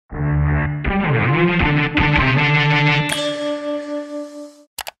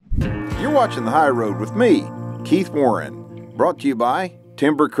watching The High Road with me, Keith Warren, brought to you by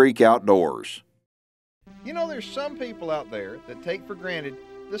Timber Creek Outdoors. You know, there's some people out there that take for granted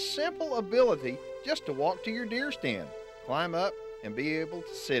the simple ability just to walk to your deer stand, climb up, and be able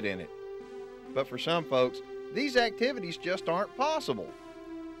to sit in it. But for some folks, these activities just aren't possible.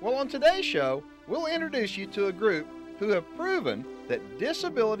 Well, on today's show, we'll introduce you to a group who have proven that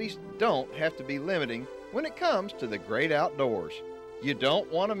disabilities don't have to be limiting when it comes to the great outdoors. You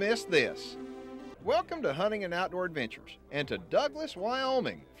don't want to miss this. Welcome to Hunting and Outdoor Adventures and to Douglas,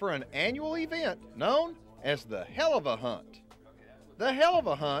 Wyoming for an annual event known as the Helleva Hunt. The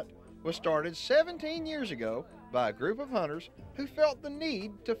Helleva Hunt was started 17 years ago by a group of hunters who felt the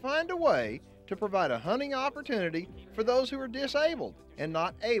need to find a way to provide a hunting opportunity for those who are disabled and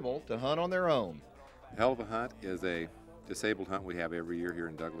not able to hunt on their own. The Helleva Hunt is a disabled hunt we have every year here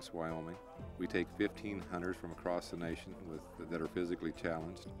in Douglas, Wyoming. We take 15 hunters from across the nation that are physically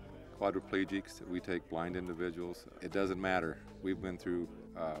challenged, quadriplegics, we take blind individuals. It doesn't matter. We've been through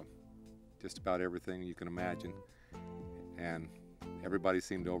just about everything you can imagine, and everybody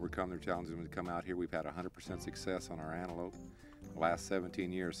seemed to overcome their challenges when they come out here. We've had 100% success on our antelope the last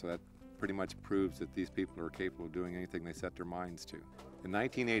 17 years, so that pretty much proves that these people are capable of doing anything they set their minds to. In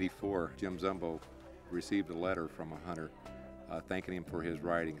 1984, Jim Zumbo received a letter from a hunter thanking him for his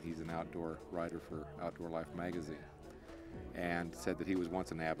writing. He's an outdoor writer for Outdoor Life magazine, and said that he was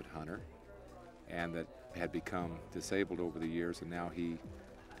once an avid hunter and that had become disabled over the years, and now he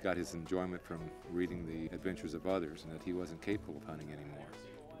got his enjoyment from reading the adventures of others, and that he wasn't capable of hunting anymore.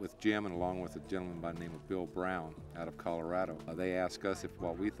 With Jim, and along with a gentleman by the name of Bill Brown out of Colorado, they asked us if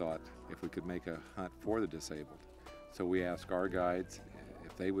we could make a hunt for the disabled. So we asked our guides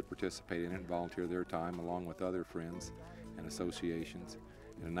if they would participate in it and volunteer their time along with other friends and associations.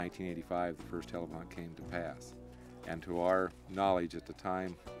 And in 1985, the first Helleva Hunt came to pass. And to our knowledge at the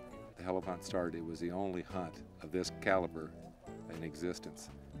time the Helleva Hunt started, it was the only hunt of this caliber in existence.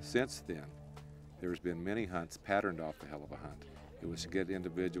 Since then, there's been many hunts patterned off the Helleva Hunt. It was to get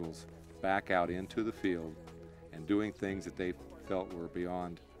individuals back out into the field and doing things that they felt were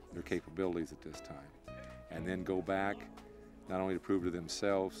beyond their capabilities at this time. And then go back not only to prove to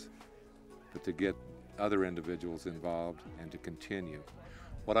themselves, but to get other individuals involved and to continue.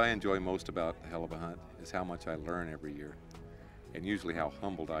 What I enjoy most about the Helleva Hunt is how much I learn every year, and usually how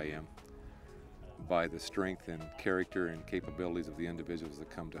humbled I am by the strength and character and capabilities of the individuals that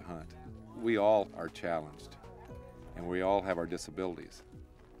come to hunt. We all are challenged, and we all have our disabilities.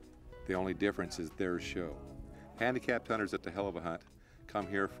 The only difference is their show. Handicapped hunters at the Helleva Hunt come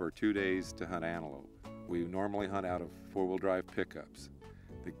here for 2 days to hunt antelope. We normally hunt out of four-wheel drive pickups.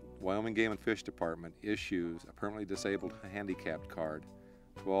 The Wyoming Game and Fish Department issues a permanently disabled handicapped card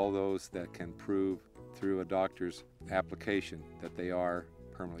to all those that can prove through a doctor's application that they are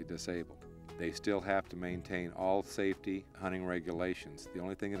permanently disabled. They still have to maintain all safety hunting regulations. The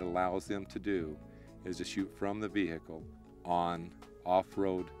only thing it allows them to do is to shoot from the vehicle on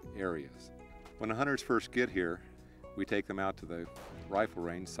off-road areas. When the hunters first get here, we take them out to the rifle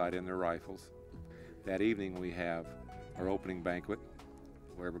range, sight in their rifles. That evening we have our opening banquet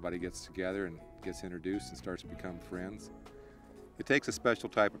where everybody gets together and gets introduced and starts to become friends. It takes a special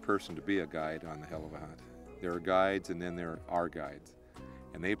type of person to be a guide on the Helleva Hunt. There are guides, and then there are guides.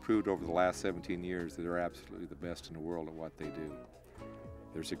 And they proved over the last 17 years that they're absolutely the best in the world at what they do.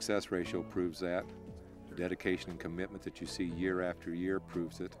 Their success ratio proves that. The dedication and commitment that you see year after year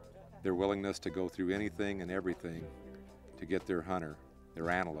proves it. Their willingness to go through anything and everything to get their hunter, their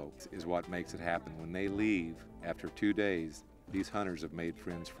antelope, is what makes it happen. When they leave after 2 days, these hunters have made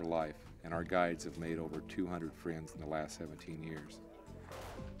friends for life, and our guides have made over 200 friends in the last 17 years.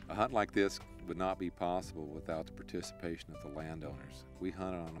 A hunt like this would not be possible without the participation of the landowners. We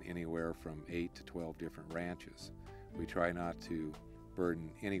hunt on anywhere from 8 to 12 different ranches. We try not to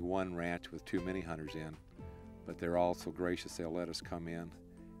burden any one ranch with too many hunters in, but they're all so gracious they'll let us come in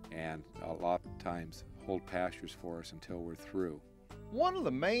and a lot of times hold pastures for us until we're through. One of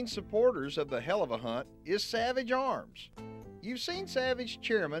the main supporters of the Helleva Hunt is Savage Arms. You've seen Savage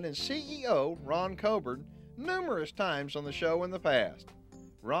Chairman and CEO Ron Coburn numerous times on the show in the past.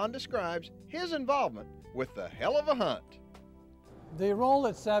 Ron describes his involvement with the Helleva Hunt. The role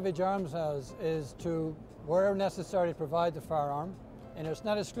that Savage Arms has is to, wherever necessary, provide the firearm, and it's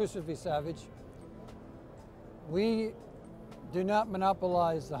not exclusively Savage. We do not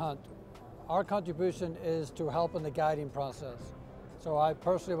monopolize the hunt. Our contribution is to help in the guiding process. So I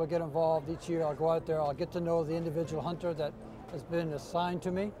personally will get involved each year. I'll go out there, I'll get to know the individual hunter that has been assigned to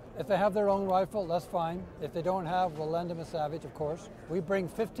me. If they have their own rifle, that's fine. If they don't have, we'll lend them a Savage, of course. We bring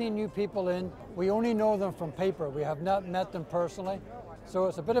 15 new people in. We only know them from paper. We have not met them personally. So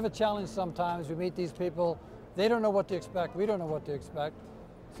it's a bit of a challenge sometimes. We meet these people, they don't know what to expect, we don't know what to expect.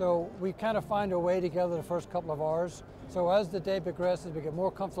 So we kind of find our way together the first couple of hours. So as the day progresses, we get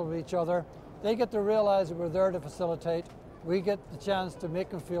more comfortable with each other. They get to realize that we're there to facilitate. We get the chance to make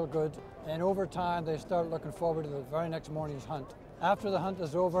them feel good. And over time, they start looking forward to the very next morning's hunt. After the hunt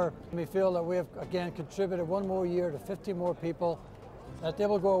is over, we feel that we have, again, contributed one more year to 50 more people, that they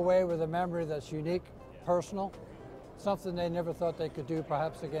will go away with a memory that's unique, personal, something they never thought they could do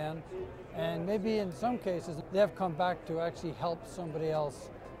perhaps again. And maybe in some cases, they have come back to actually help somebody else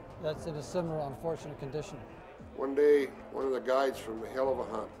that's in a similar unfortunate condition. One day, one of the guides from the Helleva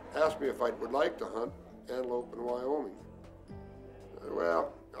Hunt asked me if I would like to hunt antelope in Wyoming. I said,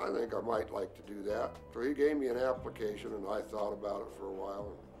 well, I think I might like to do that. So he gave me an application and I thought about it for a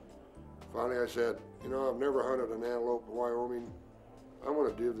while. And finally I said, you know, I've never hunted an antelope in Wyoming. I'm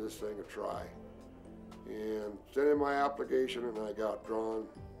gonna give this thing a try. And sent in my application and I got drawn.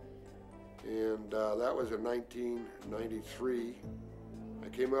 And that was in 1993. I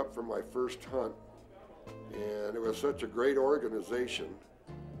came up for my first hunt and it was such a great organization.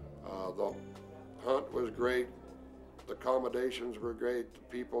 The hunt was great, the accommodations were great, the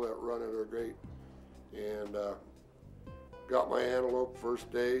people that run it are great. And got my antelope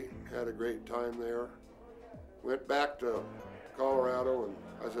first day, had a great time there. Went back to Colorado and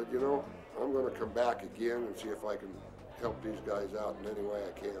I said, you know, I'm going to come back again and see if I can help these guys out in any way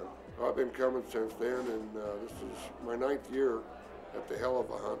I can. I've been coming since then, and this is my 9th year at the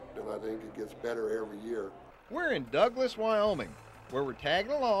Helleva Hunt, and I think it gets better every year. We're in Douglas, Wyoming, where we're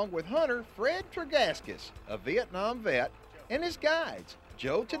tagging along with hunter Fred Tregaskis, a Vietnam vet, and his guides,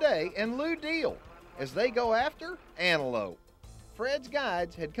 Joe Today and Lou Deal, as they go after antelope. Fred's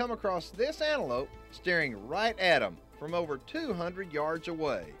guides had come across this antelope staring right at him from over 200 yards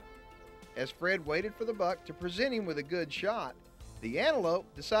away. As Fred waited for the buck to present him with a good shot, the antelope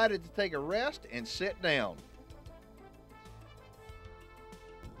decided to take a rest and sit down.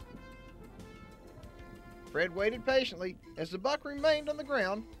 Fred waited patiently as the buck remained on the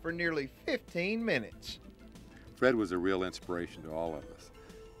ground for nearly 15 minutes. Fred was a real inspiration to all of us.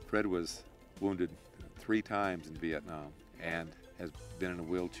 Fred was wounded 3 times in Vietnam and has been in a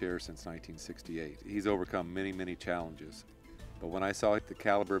wheelchair since 1968. He's overcome many, many challenges. But when I saw the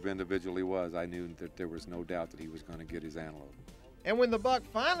caliber of individual he was, I knew that there was no doubt that he was going to get his antelope. And when the buck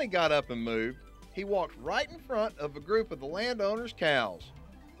finally got up and moved, he walked right in front of a group of the landowner's cows.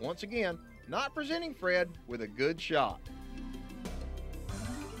 Once again, not presenting Fred with a good shot.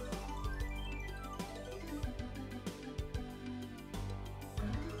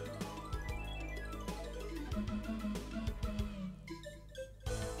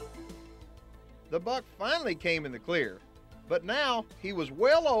 The buck finally came in the clear, but now he was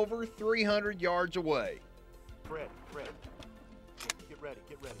well over 300 yards away. Fred, get ready.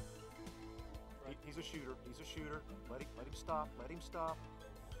 He's a shooter. Let him stop.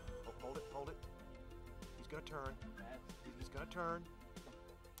 Hold it. He's gonna turn.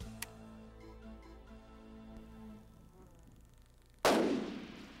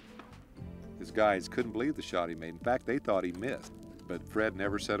 His guides couldn't believe the shot he made. In fact, they thought he missed, but Fred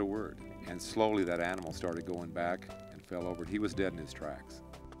never said a word. And slowly that animal started going back and fell over. He was dead in his tracks.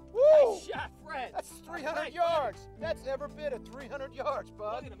 Woo! Nice shot, Fred. That's 300 yards. That's every bit of 300 yards,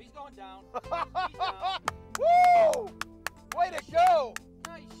 bud. Look at him, he's going down. He's down. Woo! Way to go!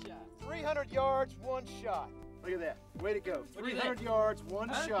 Nice shot. 300 yards, 1 shot. Look at that. Way to go. 300 yards, 1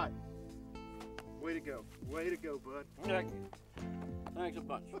 shot. Way to go, bud. Thanks a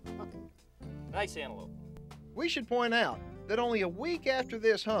bunch. Nice antelope. We should point out that only a week after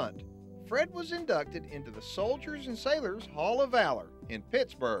this hunt, Fred was inducted into the Soldiers and Sailors Hall of Valor in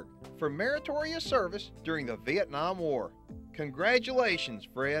Pittsburgh for meritorious service during the Vietnam War. Congratulations,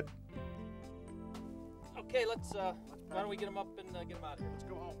 Fred. Okay, why don't we get him up and get him out of here? Let's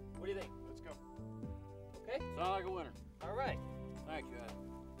go home. What do you think? Let's go. Okay? Sound like a winner. All right. Thank you, Adam.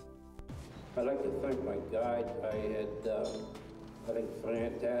 I'd like to thank my guides. I had, I think,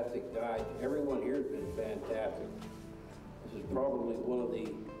 fantastic guides. Everyone here has been fantastic. This is probably one of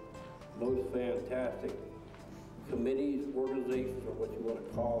the most fantastic committees, organizations, or what you want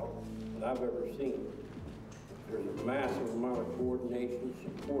to call it, that I've ever seen. There's a massive amount of coordination,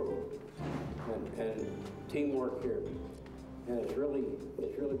 support, and teamwork here. And it's really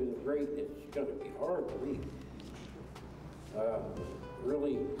been great. It's going to be hard to leave.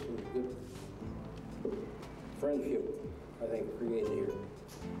 Really some good friendship, I think, created here.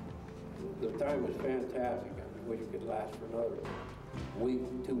 The time was fantastic. I wish it could last for another week,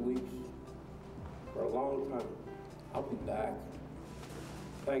 2 weeks, for a long time. I'll be back.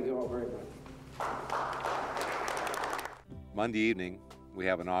 Thank you all very much. Monday evening, we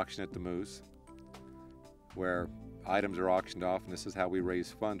have an auction at the Moose where items are auctioned off, and this is how we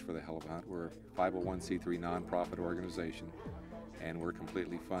raise funds for the Helleva Hunt. We're a 501c3 nonprofit organization, and we're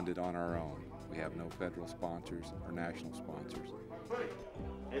completely funded on our own. We have no federal sponsors or national sponsors.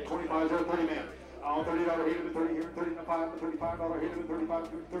 At 25, 30 man. All $30 hit at 30 here, $35 hit at 35,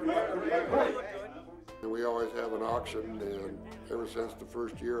 30. And we always have an auction, and ever since the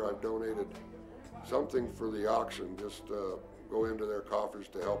first year I've donated something for the auction, just go into their coffers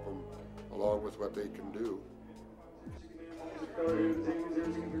to help them along with what they can do.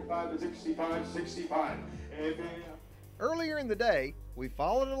 65. Earlier in the day, we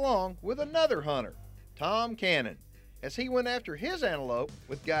followed along with another hunter, Tom Cannon, as he went after his antelope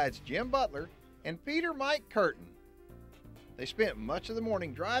with guides Jim Butler and Peter Mike Curtin. They spent much of the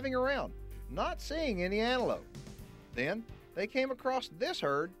morning driving around, not seeing any antelope. Then they came across this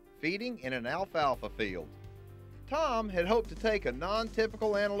herd feeding in an alfalfa field. Tom had hoped to take a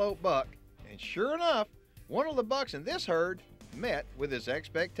non-typical antelope buck, and sure enough, one of the bucks in this herd met with his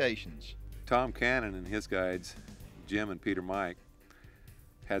expectations. Tom Cannon and his guides, Jim and Peter Mike,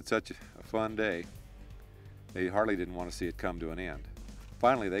 had such a fun day, they hardly didn't want to see it come to an end.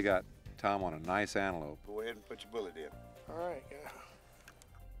 Finally, they got Tom on a nice antelope. Go ahead and put your bullet in. All right, yeah.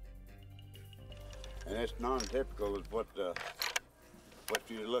 And that's non-typical is what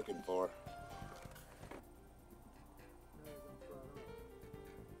you're looking for.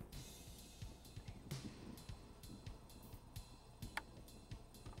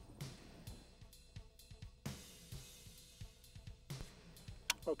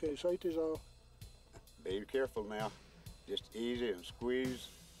 Okay, safety's off. Be careful now. Just easy and squeeze.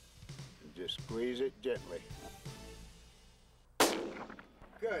 And just squeeze it gently.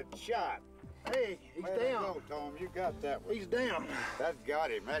 Good shot. Hey, he's Way to down. go, Tom. You got that one. He's down. That got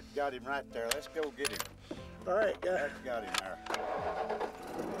him. That got him right there. Let's go get him. All right, guys. That got him there.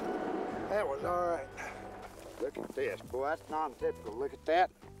 That was all right. Look at this. Boy, that's non-typical. Look at that.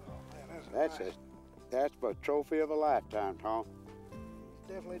 That's nice. That's a trophy of a lifetime, Tom.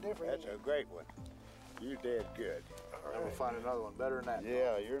 Definitely different. That's a great one. You did good. All right. I'm gonna find another one better than that.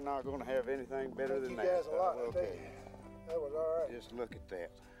 Yeah, you're not gonna have anything better than that. You guys a lot. I tell Okay. you. That was all right. Just look at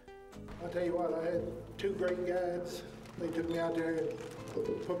that. I'll tell you what, I had two great guides. They took me out there and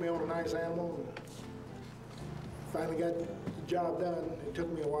put me on a nice animal and finally got the job done. It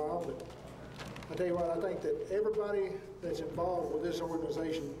took me a while, but I'll tell you what, I think that everybody that's involved with this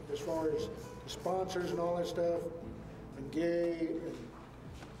organization, as far as the sponsors and all that stuff, and Gay, and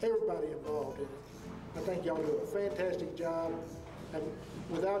everybody involved in it, I think y'all do a fantastic job. And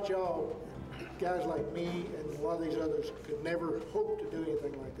without y'all, guys like me and a lot of these others could never hope to do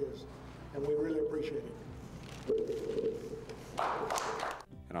anything like this, and we really appreciate it.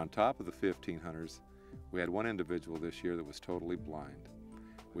 And on top of the 15 hunters, we had one individual this year that was totally blind.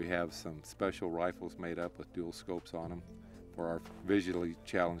 We have some special rifles made up with dual scopes on them for our visually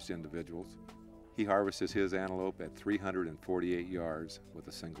challenged individuals. He harvests his antelope at 348 yards with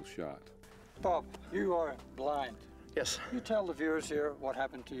a single shot. Bob, you are blind. Yes. Can you tell the viewers here what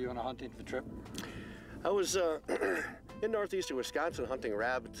happened to you on a hunting trip? I was in northeastern Wisconsin hunting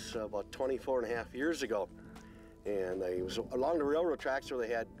rabbits about 24 and a half years ago. And I was along the railroad tracks where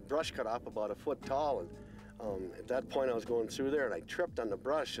they had brush cut off about a foot tall. And at that point I was going through there and I tripped on the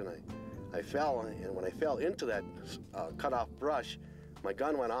brush and I fell. And when I fell into that cut off brush, my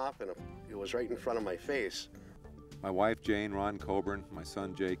gun went off and it was right in front of my face. My wife Jane, Ron Coburn, my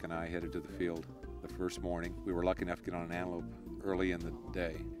son Jake, and I headed to the field the first morning. We were lucky enough to get on an antelope early in the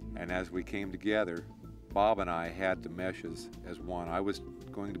day. And as we came together, Bob and I had to mesh as one. I was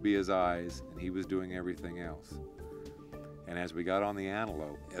going to be his eyes, and he was doing everything else. And as we got on the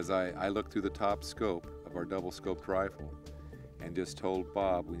antelope, as I looked through the top scope of our double-scoped rifle and just told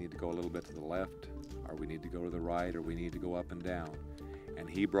Bob we need to go a little bit to the left, or we need to go to the right, or we need to go up and down. And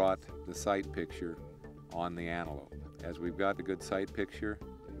he brought the sight picture on the antelope. As we've got a good sight picture,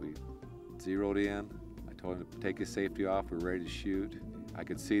 we zeroed in. I told him to take his safety off. We're ready to shoot. I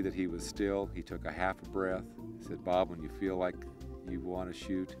could see that he was still. He took a half a breath. I said, Bob, when you feel like you want to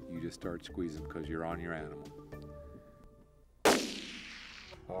shoot, you just start squeezing because you're on your animal.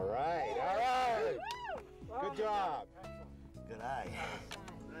 All right, all right. Good job. Good eye.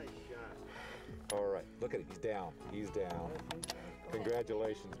 Nice shot. All right, look at it. He's down. He's down.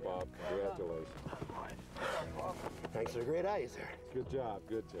 Congratulations, Bob. Congratulations. Thanks for the great eyes there. Good job.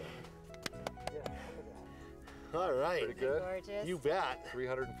 Good job. All right. Pretty good? Gorgeous. You bet.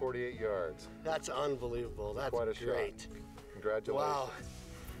 348 yards. That's unbelievable. That's Quite a great. shot. Congratulations. Wow.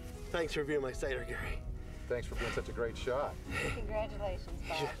 Thanks for being my sighter, Gary. Thanks for being such a great shot. Congratulations,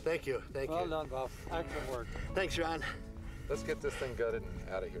 Bob. Thank you. Thank Well you. done, Bob. Excellent work. Thanks, Ron. Let's get this thing gutted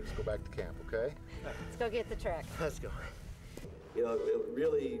and out of here. Let's go back to camp, okay? Let's go get the truck. Let's go. You know,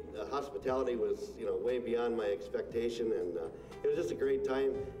 really, hospitality was, way beyond my expectation, and it was just a great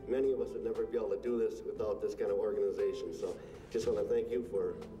time. Many of us would never be able to do this without this kind of organization, so just want to thank you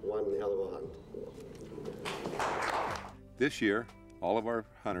for one hell of a hunt. This year, all of our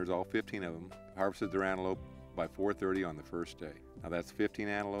hunters, all 15 of them, harvested their antelope by 4:30 on the first day. Now that's 15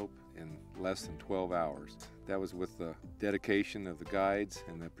 antelope in less than 12 hours. That was with the dedication of the guides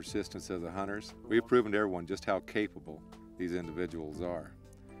and the persistence of the hunters. We've proven to everyone just how capable these individuals are.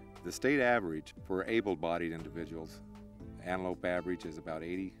 The state average for able-bodied individuals, antelope average is about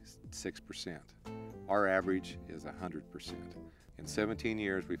 86%. Our average is 100%. In 17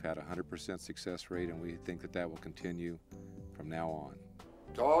 years, we've had a 100% success rate, and we think that that will continue from now on.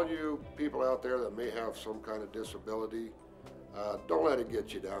 To all you people out there that may have some kind of disability, don't let it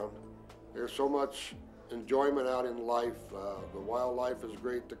get you down. There's so much enjoyment out in life. The wildlife is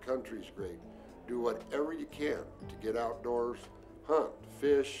great, the country's great. Do whatever you can to get outdoors, hunt,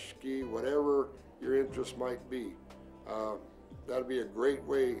 fish, ski, whatever your interest might be. That'd be a great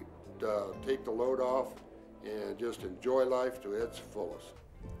way to take the load off and just enjoy life to its fullest.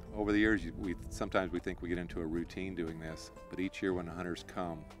 Over the years, sometimes we think we get into a routine doing this, but each year when the hunters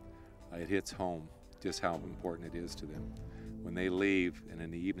come, it hits home just how important it is to them. When they leave, and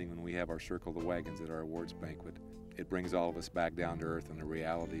in the evening when we have our Circle the Wagons at our awards banquet, it brings all of us back down to earth and the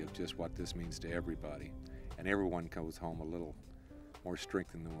reality of just what this means to everybody. And everyone goes home a little more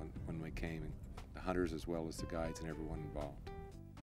strengthened than when we came, the hunters as well as the guides and everyone involved.